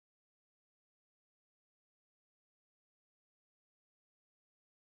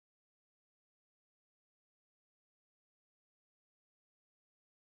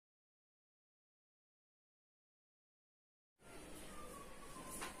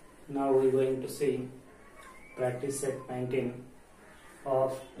Now we are going to see practice set 19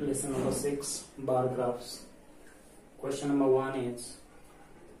 of lesson number 6, bar graphs. Question number 1 is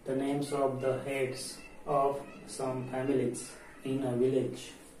the names of the heads of some families in a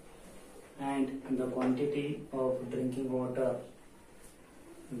village and the quantity of drinking water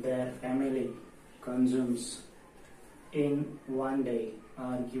their family consumes in one day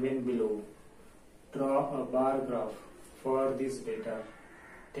are given below. Draw a bar graph for this data.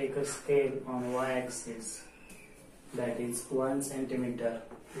 Take a scale on y-axis, that is 1 centimeter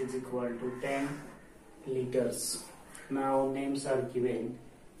is equal to 10 liters. Now names are given: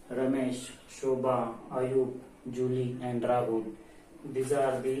 Ramesh, Shobha, Ayub, Julie and Rahul. These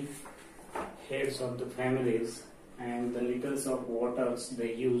are the heads of the families and the liters of waters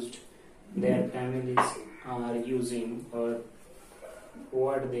they used, their families are using, or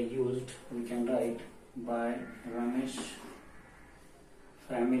what they used we can write by Ramesh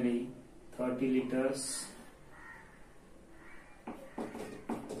family 30 liters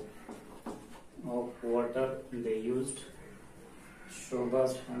of water they used.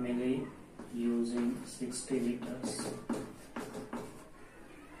 Shobha's family using 60 liters.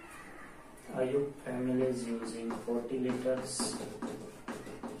 Ayub family is using 40 liters.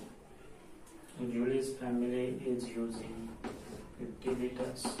 Julie's family is using 50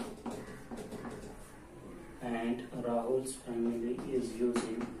 liters. And Rahul's family is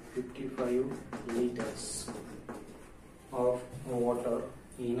using 55 liters of water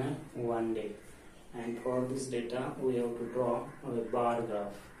in one day. And for this data we have to draw a bar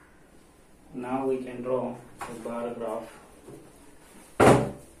graph. Now we can draw a bar graph.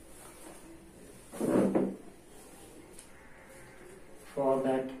 For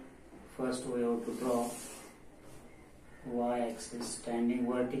that, first we have to draw y-axis. Standing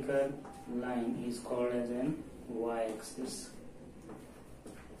vertical line is called as an y-axis,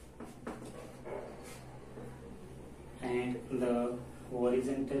 and the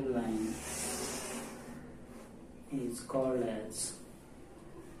horizontal line is called as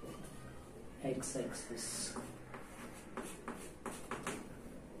x-axis.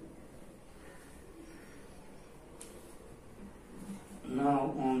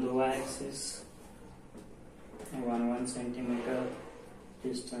 Now on the y-axis, 1 centimeter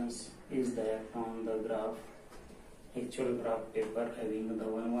distance is there on the graph, actual graph paper having the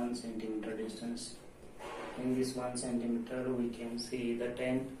 1 centimeter distance. In this 1 centimeter we can see the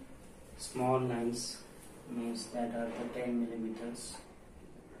 10 small lines, means that are the 10 millimeters.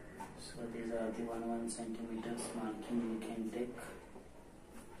 So these are the 1 centimeters marking we can take.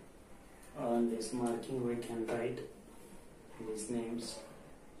 On this marking we can write these names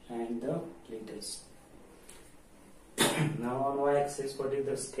and the liters. Now on y-axis, what is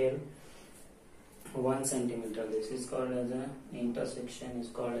the scale? 1 centimeter. This is called as a intersection, is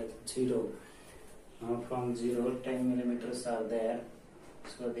called as 0. Now from 0, 10 millimeters are there.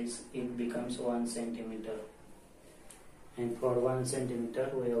 So this it becomes 1 centimeter. And for 1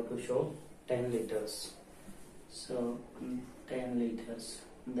 centimeter we have to show 10 liters. So 10 liters.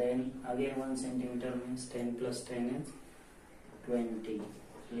 Then again 1 centimeter means 10 plus 10 is 20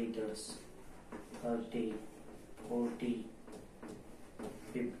 liters. 30, 40,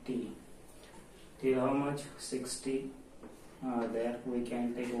 50, till how much? 60 are there. We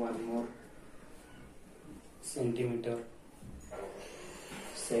can take one more centimeter,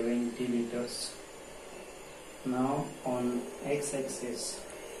 70 liters. Now on x-axis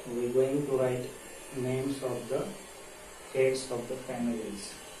we are going to write names of the heads of the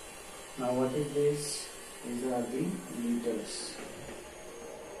families. Now what is this? These are the liters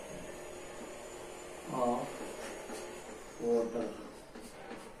of water.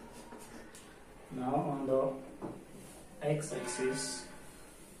 Now on the x-axis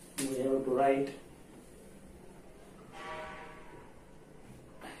we have to write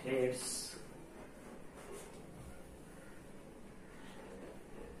heads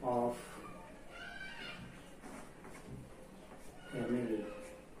of family.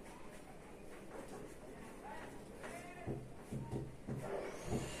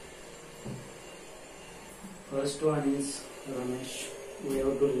 First one is Ramesh. We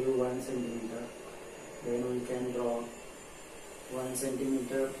have to leave 1 centimeter. Then we can draw 1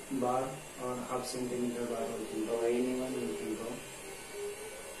 centimeter bar or half centimeter bar. We can draw anyone we can draw.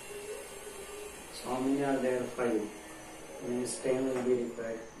 So how many are there? 5. Means 10 will be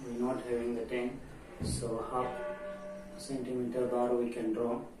required. We are not having the 10. So half centimeter bar we can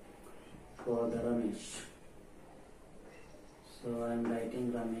draw for the Ramesh. So I am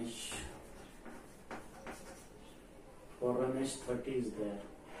writing Ramesh. For Ramesh 30 is there.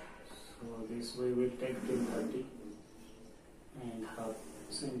 So this we will take till 30. and half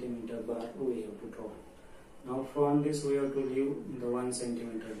centimeter bar we have to draw. Now from this we have to leave the 1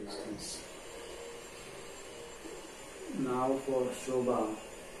 centimeter distance. Now for Shobha,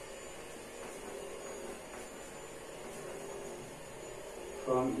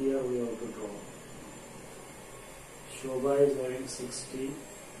 from here we have to draw. Shobha is having 60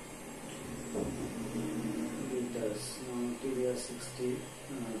 liters. Now interior 60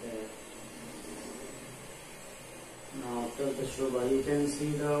 there. Now after the Shobha, you can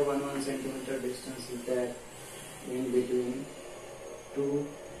see the 1 centimeter distance is there in between two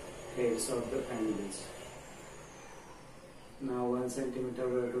heads of the families. Now 1 centimeter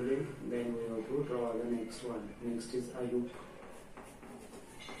we have to leave, then we have to draw the next one. Next is Ayub.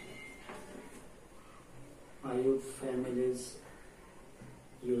 Ayub family is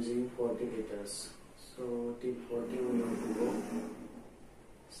using 40 liters. So till 40 we have to go.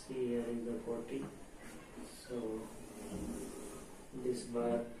 See, here is the 40. So this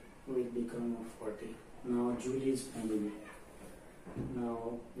bar will become 40. Now Julie's family.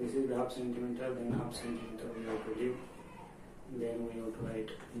 Now this is the half centimeter, then half centimeter we have to leave. Then we have to write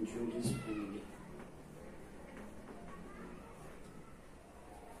Julie's family.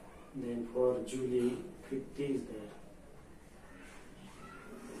 Then for Julie, 50 is there.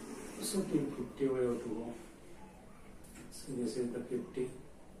 So till 50 we have to go. So this is the 50.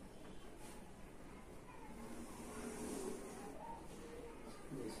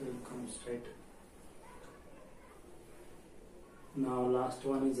 This will come straight. Now last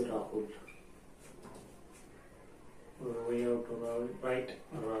one is Rahul. We have to write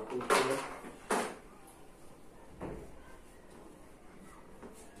Rahul here.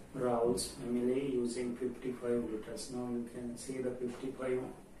 Rahul's family using 55 liters. Now you can see the 55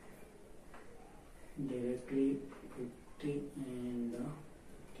 directly, 50 and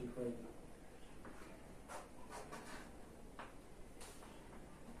 55.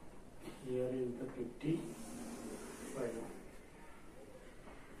 Here is the 55.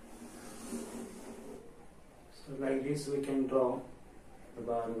 So like this we can draw the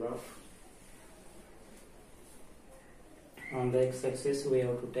bar graph. On the x-axis we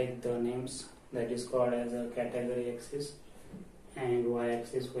have to take the names, that is called as a category axis, and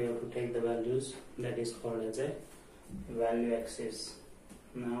y-axis we have to take the values, that is called as a value axis.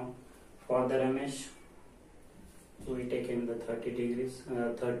 Now for the Ramesh we take in the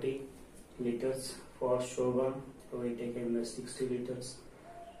 30 liters. For Shobha we take in the 60 liters.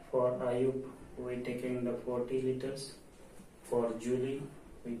 For Ayub we take in the 40 liters. For Julie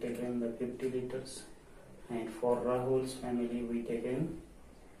we take in the 50 liters. And for Rahul's family we take in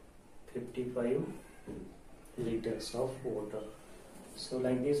 55 liters of water. So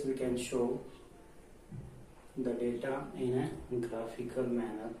like this we can show the data in a graphical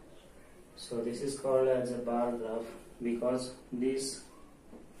manner. So this is called as a bar graph because these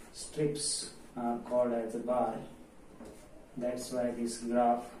strips are called as a bar. That's why this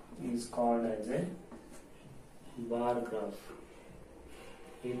graph is called as a bar graph.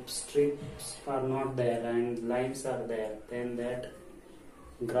 If strips are not there and lines are there, then that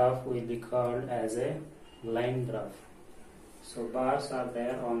graph will be called as a line graph. So bars are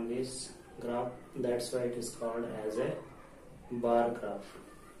there on this graph, that's why it is called as a bar graph.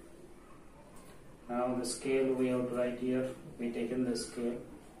 Now the scale we have to write here, we taken the scale,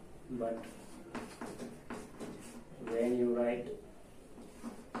 but when you write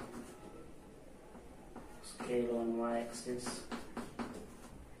scale on y-axis,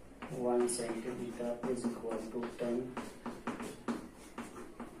 1 centimeter is equal to 10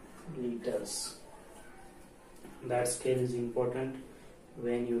 liters. That scale is important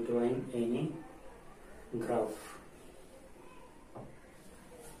when you drawing any graph.